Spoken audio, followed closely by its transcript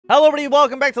Hello everybody,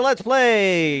 welcome back to Let's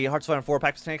Play Hearts of Iron 4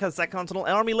 Pax Britannica, Second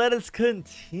Continental Army. Let us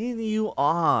continue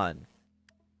on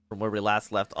from where we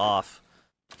last left off.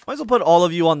 Might as well put all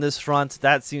of you on this front.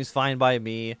 That seems fine by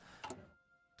me.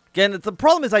 Again, the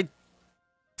problem is I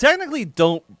technically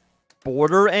don't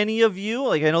border any of you.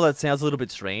 Like, I know that sounds a little bit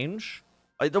strange.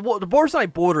 The borders I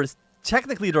border is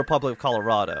technically the Republic of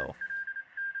Colorado.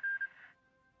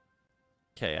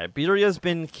 Okay, Iberia's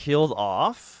been killed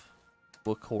off.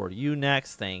 We'll core you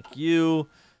next. Thank you.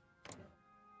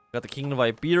 Got the Kingdom of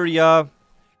Iberia.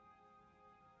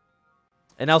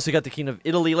 And also you got the Kingdom of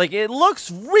Italy. Like, it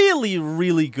looks really,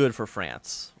 really good for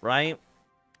France, right?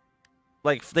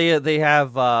 Like, they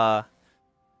have,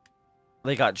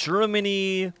 they got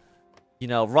Germany. You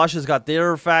know, Russia's got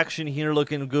their faction here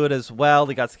looking good as well.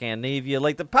 They got Scandinavia.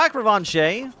 Like, the Pax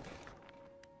Britannica,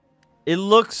 it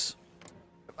looks...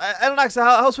 I don't know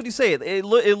how else would you say it. It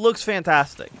looks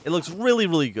fantastic. It looks really,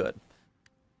 really good.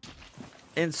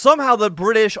 And somehow the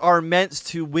British are meant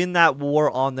to win that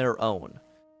war on their own.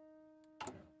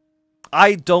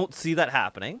 I don't see that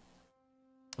happening.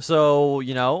 So,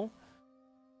 you know,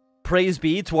 praise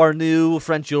be to our new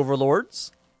French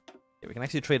overlords. Okay, we can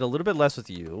actually trade a little bit less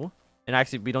with you. And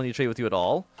actually, we don't need to trade with you at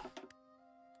all.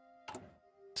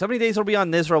 So how many days are we on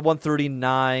this? We're at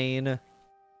 139.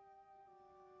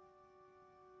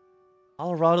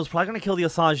 Colorado's probably going to kill the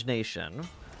Osage Nation.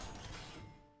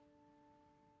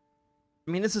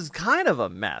 I mean, this is kind of a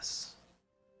mess.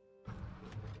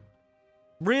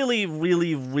 Really,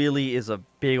 really, really is a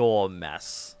big old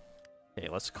mess. Okay,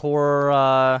 let's core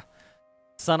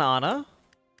Santa Ana.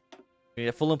 We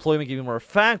get full employment, give you more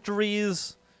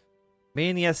factories.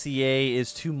 Main the SCA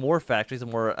is 2 more factories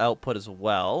and more output as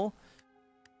well.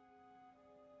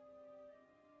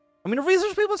 I mean, a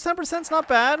research people plus 10% is not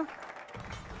bad.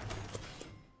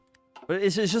 But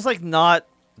it's just like not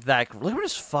that. Look, we're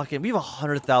just fucking. We have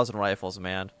 100,000 rifles,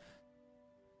 man.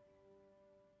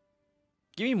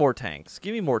 Give me more tanks.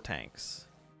 Give me more tanks.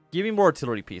 Give me more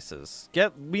artillery pieces.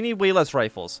 We need way less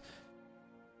rifles.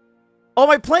 Oh,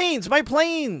 my planes! My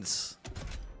planes!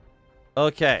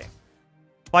 Okay.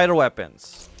 Fighter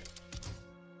weapons.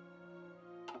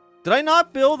 Did I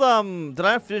not build, did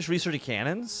I not finish researching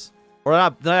cannons? Or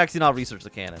did I actually not research the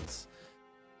cannons?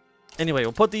 Anyway,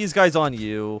 we'll put these guys on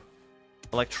you.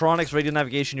 Electronics, radio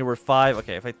navigation, you're worth 5.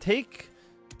 Okay, if I take...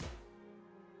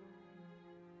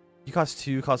 You cost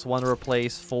 2, cost 1 to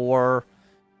replace, 4.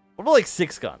 What about like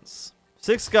 6 guns?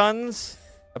 6 guns,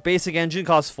 a basic engine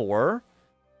costs 4.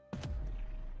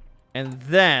 And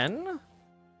then...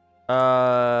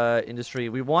 industry,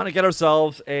 we want to get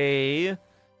ourselves a...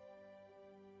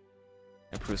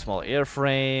 Improved small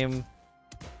airframe.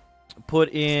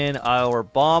 Put in our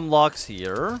bomb locks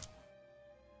here.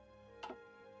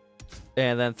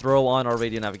 And then throw on our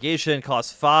radio navigation.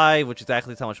 Costs 5, which is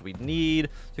exactly how much we need.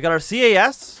 So we got our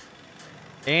CAS.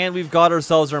 And we've got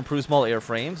ourselves our improved small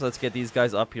airframes. So let's get these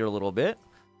guys up here a little bit.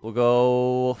 We'll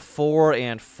go 4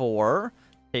 and 4.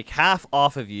 Take half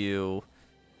off of you.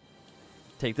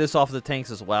 Take this off of the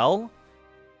tanks as well.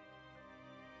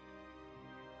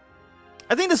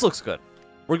 I think this looks good.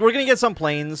 We're going to get some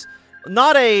planes.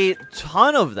 Not a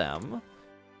ton of them.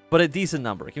 But a decent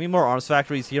number. Give me more arms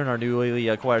factories here in our newly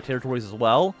acquired territories as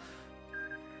well.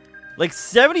 Like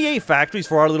 78 factories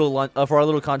for our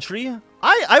little country.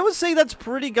 I would say that's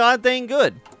pretty god dang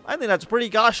good. I think that's pretty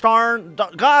god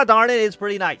darn it, it's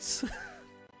pretty nice.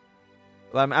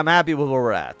 I'm happy with where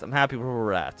we're at. I'm happy with where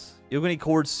we're at. You're gonna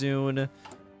cord soon.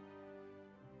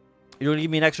 You're gonna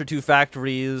give me an extra 2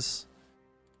 factories.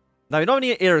 Now you don't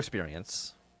need air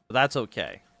experience, but that's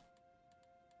okay.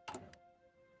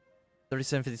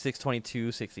 37, 56,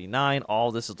 22, 69.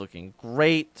 All this is looking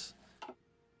great.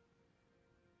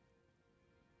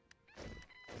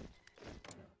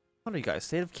 What are you guys?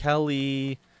 State of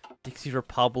Kelly, Dixie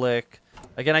Republic.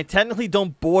 Again, I technically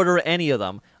don't border any of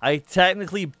them. I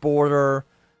technically border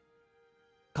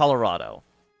Colorado.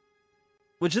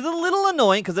 Which is a little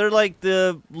annoying because they're like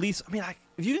the least... I mean,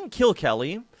 if you can kill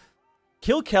Kelly,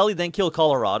 then kill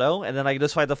Colorado, and then I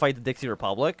just have to fight the Dixie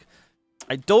Republic.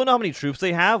 I don't know how many troops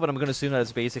they have, but I'm going to assume that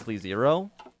it's basically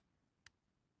 0.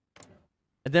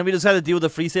 And then we just have to deal with the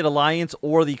Free State Alliance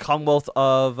or the Commonwealth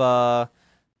of,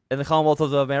 and the Commonwealth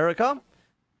of America.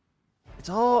 It's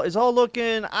all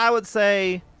looking, I would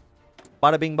say,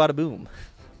 bada bing, bada boom.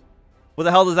 What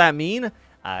the hell does that mean?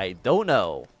 I don't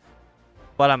know.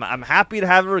 But I'm happy to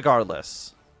have it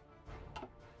regardless.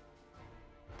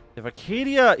 If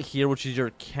Acadia here, which is your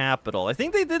capital. I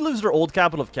think they did lose their old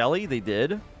capital of Kelly. They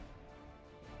did.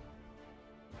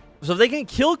 So if they can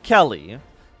kill Kelly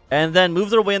and then move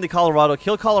their way into Colorado,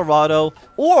 kill Colorado,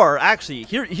 or actually,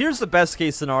 here's the best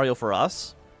case scenario for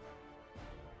us.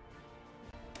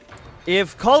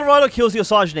 If Colorado kills the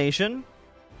Osage Nation,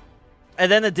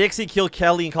 and then the Dixie kill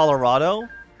Kelly in Colorado,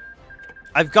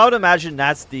 I've got to imagine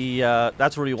that's the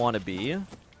that's where we want to be.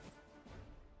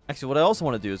 Actually, what I also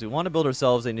want to do is we want to build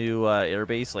ourselves a new air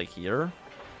base like here.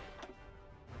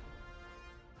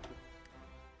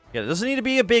 Yeah, it doesn't need to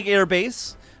be a big air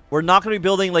base. We're not going to be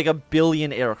building like 1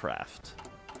 billion aircraft.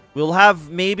 We'll have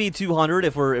maybe 200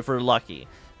 if we're lucky.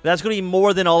 That's going to be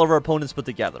more than all of our opponents put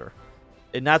together.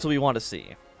 And that's what we want to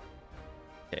see.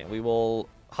 Okay, we will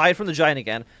hide from the giant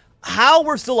again. How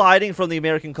we're still hiding from the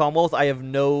American Commonwealth, I have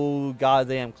no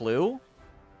goddamn clue.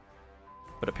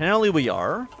 But apparently we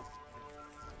are.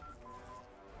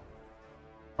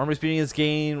 Armor speeding is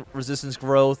gain, resistance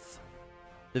growth.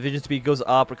 Division speed goes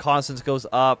up, reconnaissance goes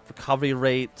up, recovery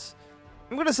rate.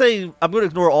 I'm going to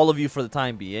ignore all of you for the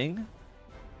time being.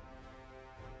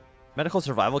 Medical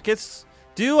survival kits.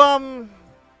 Okay,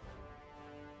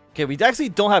 we actually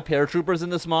don't have paratroopers in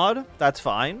this mod. That's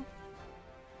fine.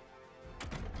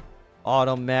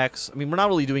 Automechs. I mean, we're not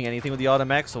really doing anything with the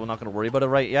automechs, so we're not going to worry about it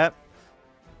right yet.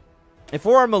 And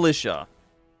for our militia.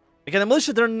 Again, the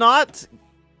militia, they're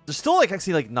still, like,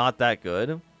 actually, like, not that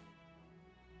good.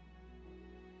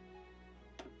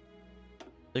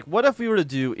 Like, what if we were to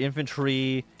do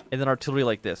infantry and then artillery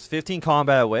like this? 15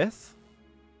 combat with.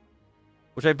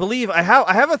 Which I believe, I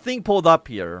have a thing pulled up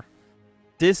here.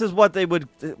 This is what they would,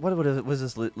 was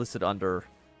this listed under?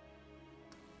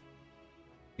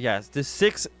 Yes, this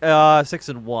 6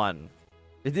 and 1.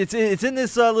 It's in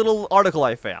this little article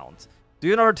I found. Do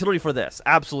you have artillery for this?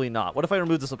 Absolutely not. What if I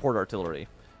remove the support artillery?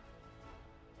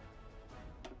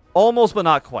 Almost, but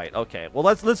not quite. Okay, well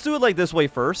let's do it like this way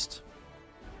first.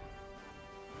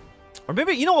 Or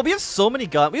maybe, you know what? We have so many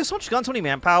guns. We have so much guns, so many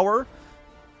manpower.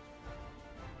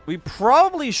 We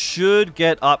probably should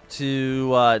get up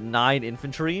to 9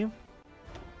 infantry.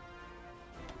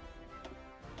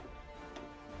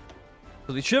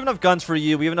 Because we should have enough guns for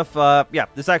you. We have enough, yeah,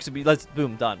 this actually be, let's,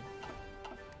 boom, done.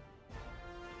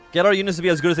 Get our units to be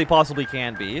as good as they possibly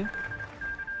can be.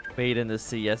 Made in the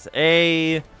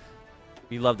CSA.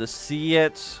 We love to see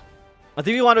it. I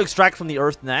think we want to extract from the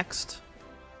Earth next.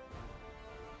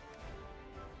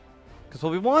 Because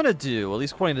what we want to do, at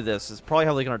least according to this, is probably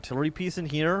have like an artillery piece in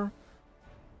here.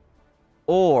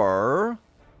 Or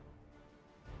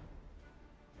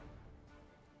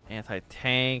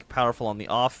anti-tank, powerful on the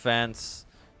offense.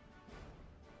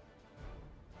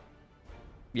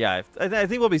 Yeah, I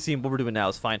think what we're doing now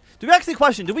is fine. Do we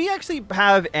actually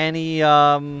have any,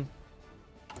 are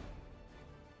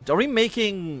we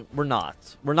making, we're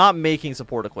not making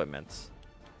support equipment.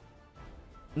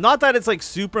 Not that it's like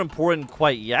super important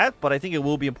quite yet, but I think it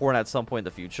will be important at some point in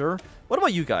the future. What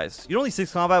about you guys? You're only 6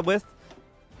 combat with.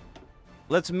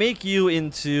 Let's make you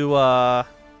into, what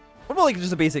about like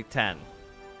just a basic 10?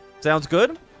 Sounds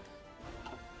good?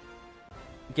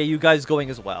 Get you guys going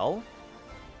as well.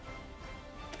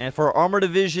 And for armor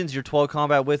divisions, you're 12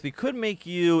 combat with. We could make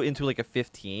you into like a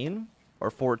 15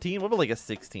 or 14. What about like a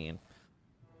 16?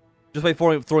 Just by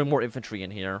throwing more infantry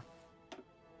in here.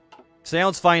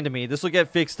 Sounds fine to me. This will get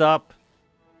fixed up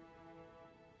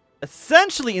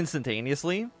essentially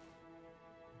instantaneously.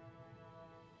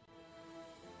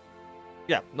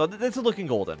 Yeah, no, this is looking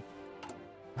golden.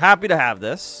 Happy to have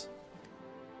this.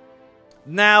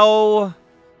 Now,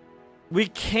 we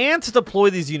can't deploy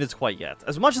these units quite yet.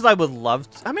 As much as I would love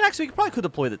to. I mean, actually, we probably could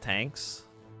deploy the tanks.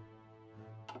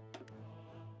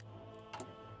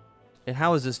 And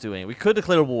how is this doing? We could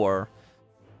declare war.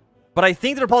 But I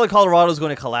think the Republic of Colorado is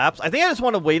going to collapse. I think I just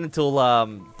want to wait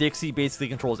until Dixie basically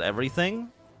controls everything.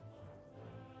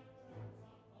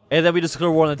 And then we just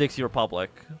declare war on the Dixie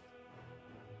Republic.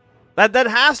 That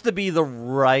has to be the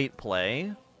right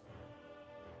play.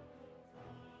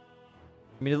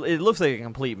 I mean, it looks like a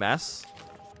complete mess.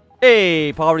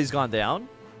 Hey, poverty's gone down.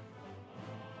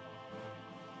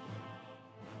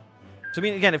 So, I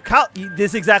mean, again, if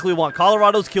this is exactly what we want.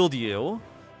 Colorado's killed you.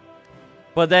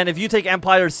 But then if you take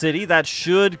Empire City, that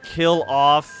should kill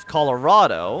off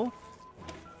Colorado.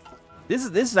 This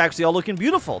is actually all looking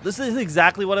beautiful. This is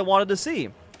exactly what I wanted to see.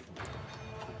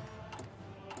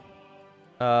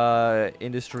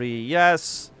 Industry,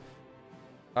 yes.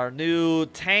 Our new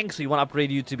tanks, we want to upgrade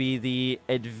you to be the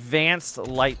advanced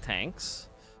light tanks.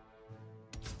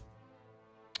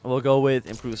 We'll go with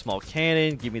improved small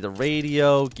cannon. Give me the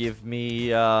radio. Give me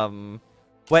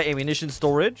wet ammunition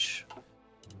storage.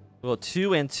 We'll go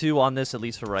 2 and 2 on this, at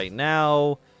least for right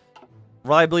now.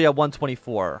 Reliability at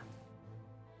 124.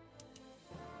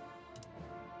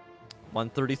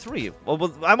 133.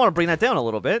 Well, I want to bring that down a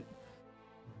little bit.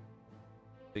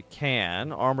 We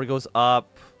can. Armor goes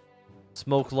up.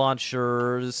 Smoke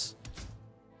launchers.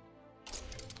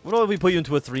 What if we put you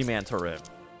into a 3-man turret?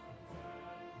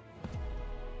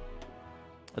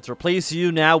 Let's replace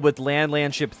you now with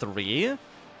Land Ship 3.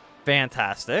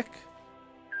 Fantastic.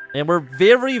 And we're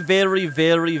very, very,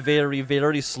 very, very,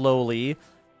 very slowly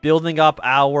building up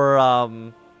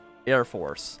our Air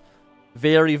Force.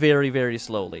 Very, very, very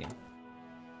slowly.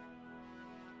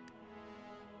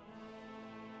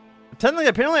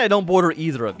 Apparently I don't border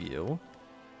either of you.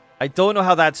 I don't know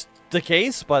how that's the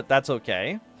case, but that's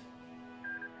okay.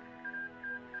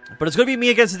 But it's going to be me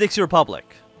against the Dixie Republic.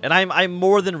 And I'm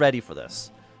more than ready for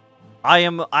this. I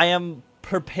am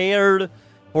prepared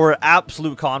for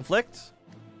absolute conflict.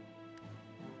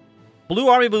 Blue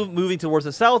Army moving towards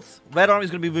the south. Red Army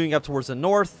is going to be moving up towards the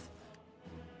north.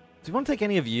 Do you want to take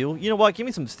any of you? You know what? Give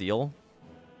me some steel.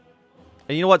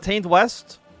 And you know what? Tamed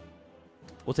West?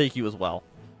 We'll take you as well.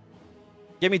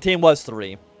 Give me Tamed West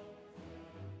 3.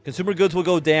 Consumer goods will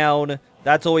go down.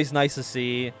 That's always nice to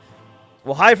see.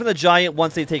 We'll hide from the giant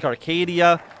once they take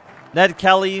Arcadia. Ned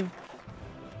Kelly.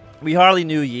 We hardly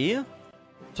knew ye.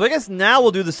 So I guess now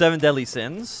we'll do the 7 deadly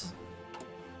sins.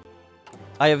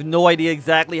 I have no idea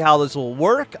exactly how this will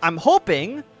work. I'm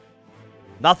hoping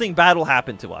nothing bad will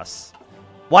happen to us.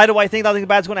 Why do I think nothing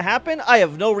bad is going to happen? I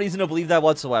have no reason to believe that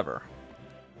whatsoever.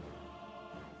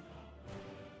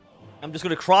 I'm just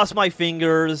going to cross my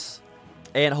fingers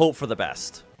and hope for the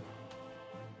best.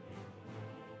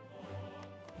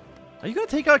 Are you going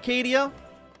to take Arcadia?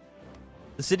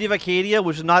 The city of Acadia,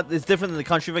 which is different than the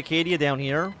country of Acadia down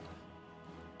here.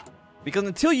 Because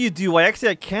until you do, I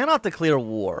cannot declare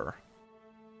war.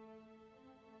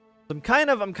 So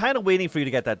I'm kind of waiting for you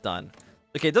to get that done.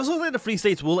 Okay, it does look like the Free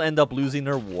States will end up losing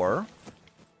their war,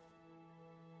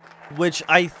 which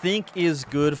I think is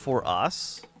good for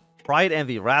us. Pride,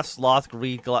 envy, wrath, sloth,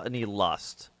 greed, gluttony,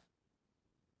 lust.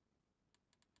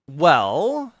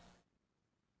 Well,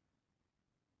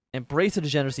 embrace the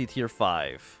degeneracy, tier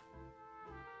 5.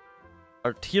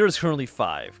 Our tier is currently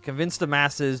 5. Convince the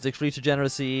masses, decrease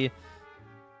degeneracy.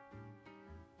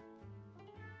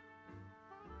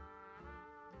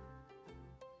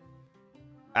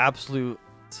 Absolute.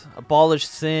 Abolish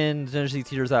sin, degeneracy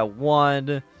tiers at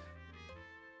 1.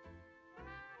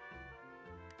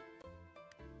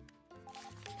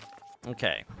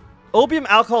 Okay. Opium,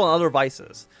 alcohol, and other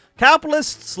vices.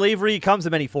 Capitalist slavery comes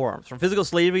in many forms, from physical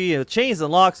slavery with chains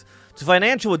and locks to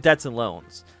financial with debts and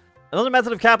loans. Another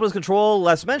method of capitalist control,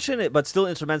 less mentioned but still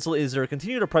instrumental, is their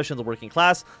continued oppression of the working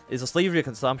class, is the slavery of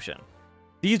consumption.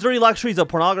 These dirty luxuries of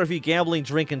pornography, gambling,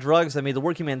 drink, and drugs have made the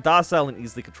working man docile and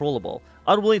easily controllable,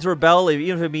 unwilling to rebel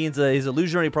even if it means his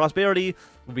illusionary prosperity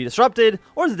will be disrupted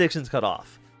or his addictions cut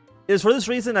off. It is for this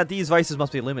reason that these vices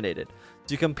must be eliminated,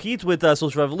 to compete with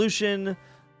social revolution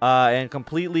and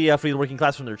completely free the working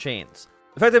class from their chains.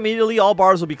 Effective immediately, all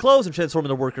bars will be closed and transformed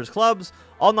into workers' clubs.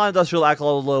 All non-industrial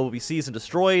alcohol will be seized and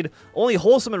destroyed. Only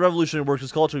wholesome and revolutionary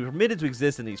workers' culture will be permitted to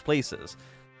exist in these places.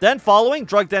 Then following,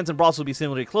 drug dens and brothels will be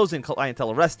similarly closed and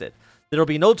clientele arrested. There will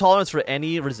be no tolerance for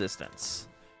any resistance.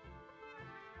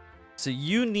 So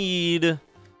you need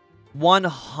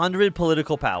 100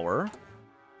 political power,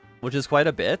 which is quite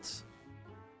a bit.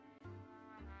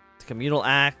 Communal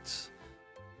act.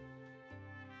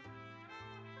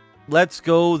 Let's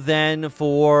go then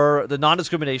for the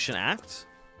Non-Discrimination Act.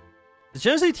 The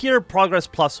Degeneracy tier progress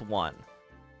 +1.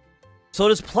 So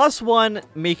does +1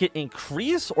 make it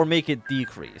increase or make it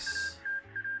decrease?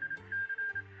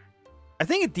 I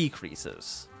think it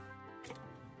decreases.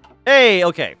 Hey,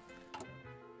 okay.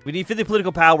 We need 50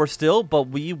 political power still, but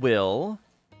we will.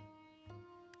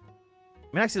 I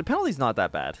mean, actually, the penalty's not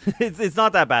that bad. it's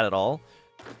not that bad at all.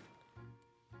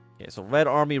 Okay, so Red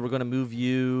Army, we're going to move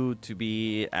you to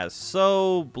be as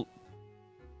so.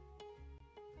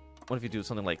 What if you do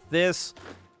something like this?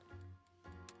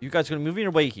 You guys are going to move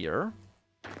your way here.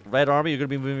 Red Army, you're going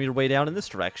to be moving your way down in this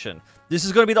direction. This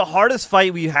is going to be the hardest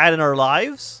fight we've had in our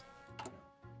lives.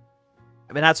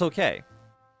 I mean, that's okay.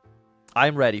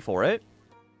 I'm ready for it.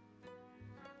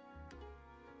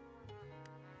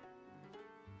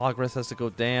 Progress has to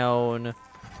go down.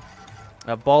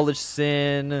 Abolish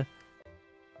sin.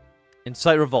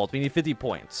 Incite revolt. We need 50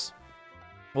 points.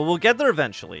 Well, we'll get there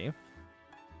eventually.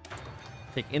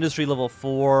 Take industry level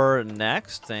 4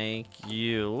 next. Thank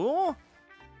you.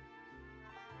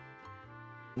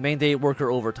 Mandate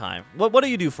worker overtime. What do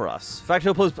you do for us?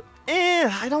 Factory post.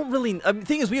 I don't really. I mean, the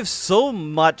thing is, we have so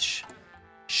much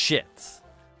shit.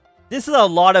 This is a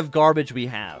lot of garbage we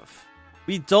have.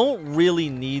 We don't really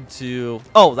need to.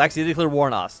 Oh, actually, they declare war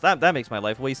on us. That makes my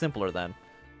life way simpler then.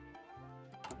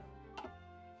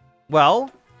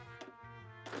 Well,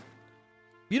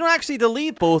 you don't actually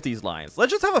delete both these lines.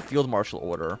 Let's just have a field marshal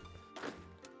order.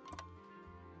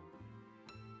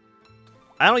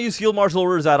 I don't use field marshal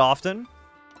orders that often.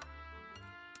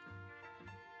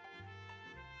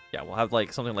 Yeah, we'll have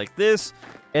like something like this.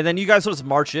 And then you guys will just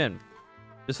march in.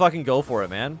 Just fucking go for it,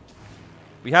 man.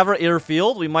 We have our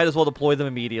airfield. We might as well deploy them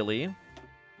immediately.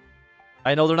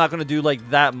 I know they're not going to do like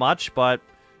that much, but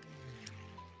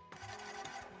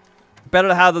better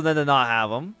to have them than to not have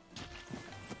them.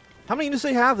 How many units do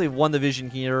they have? They have 1 division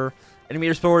here. Enemy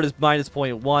air support is minus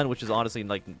 0.1, which is honestly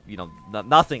like, you know,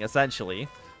 nothing essentially.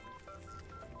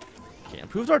 Okay,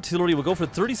 improved artillery. We'll go for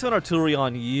 37 artillery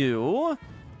on you.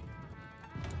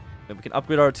 Then we can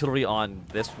upgrade our artillery on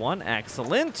this one.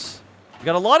 Excellent. We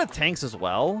got a lot of tanks as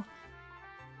well.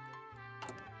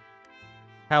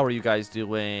 How are you guys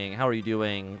doing? How are you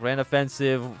doing? Grand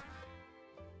offensive.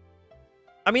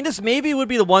 I mean, this maybe would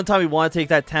be the one time we want to take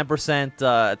that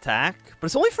 10% attack, but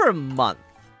it's only for a month,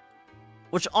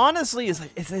 which honestly is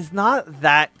like, it's not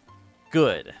that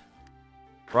good,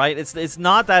 right? It's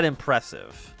not that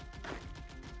impressive.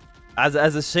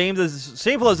 As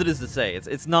shameful as it is to say,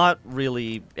 it's not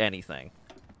really anything.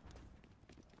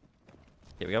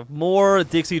 Okay, we have more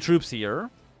Dixie troops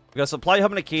here. We got a supply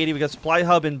hub in Acadia. We got a supply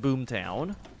hub in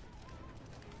Boomtown.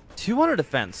 200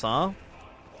 defense, huh?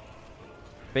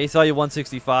 Base value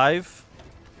 165.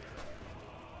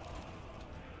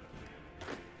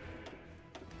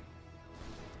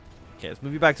 Okay, let's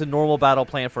move you back to normal battle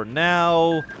plan for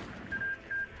now.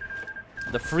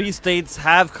 The Free States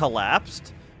have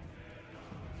collapsed.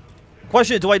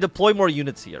 Question, do I deploy more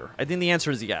units here? I think the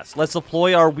answer is yes. Let's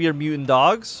deploy our weird mutant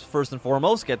dogs, first and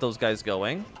foremost. Get those guys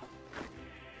going.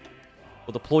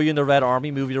 We'll deploy you in the Red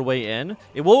Army, move your way in.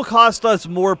 It will cost us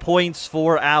more points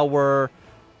for our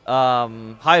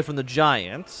hide from the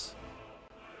Giants.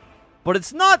 But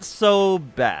it's not so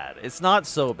bad. It's not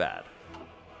so bad.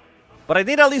 But I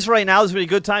think at least right now is a really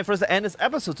good time for us to end this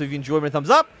episode. So if you enjoyed, thumbs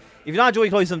up. If you're not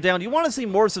enjoying, thumbs down. If you want to see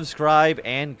more, subscribe,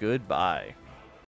 and goodbye.